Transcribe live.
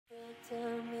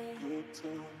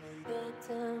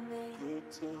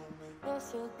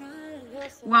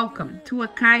Welcome to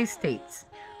Akai Estates,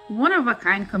 one of a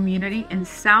kind community in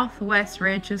Southwest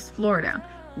Ranches, Florida,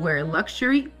 where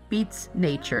luxury beats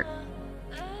nature.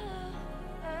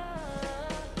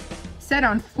 Set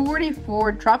on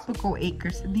 44 tropical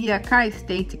acres, the Akai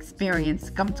Estates experience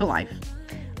comes to life.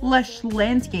 Lush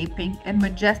landscaping and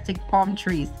majestic palm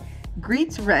trees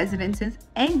greets residents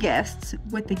and guests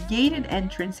with a gated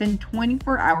entrance and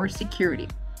 24-hour security.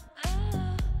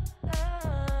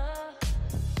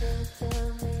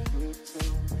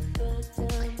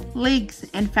 Lakes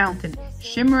and fountains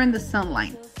shimmer in the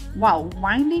sunlight, while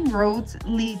winding roads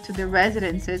lead to the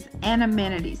residences and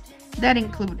amenities that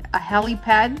include a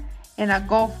helipad and a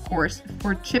golf course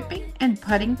for chipping and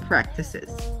putting practices.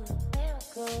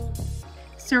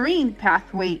 Serene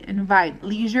pathways invite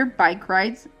leisure bike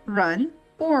rides, run,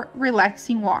 or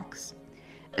relaxing walks.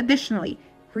 Additionally,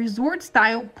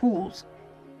 resort-style pools,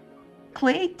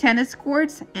 clay tennis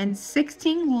courts, and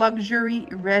 16 luxury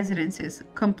residences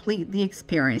complete the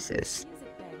experiences.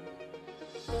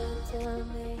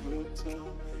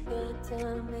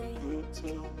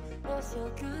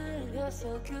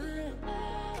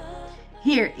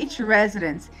 Here, each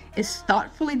residence is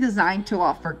thoughtfully designed to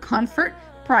offer comfort,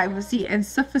 privacy, and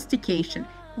sophistication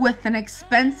with an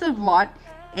expansive lot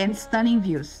and stunning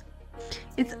views.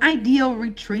 It's ideal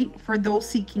retreat for those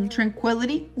seeking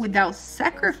tranquility without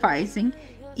sacrificing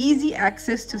easy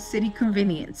access to city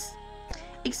convenience.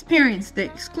 Experience the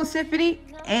exclusivity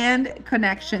and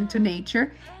connection to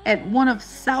nature at one of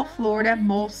South Florida's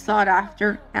most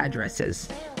sought-after addresses.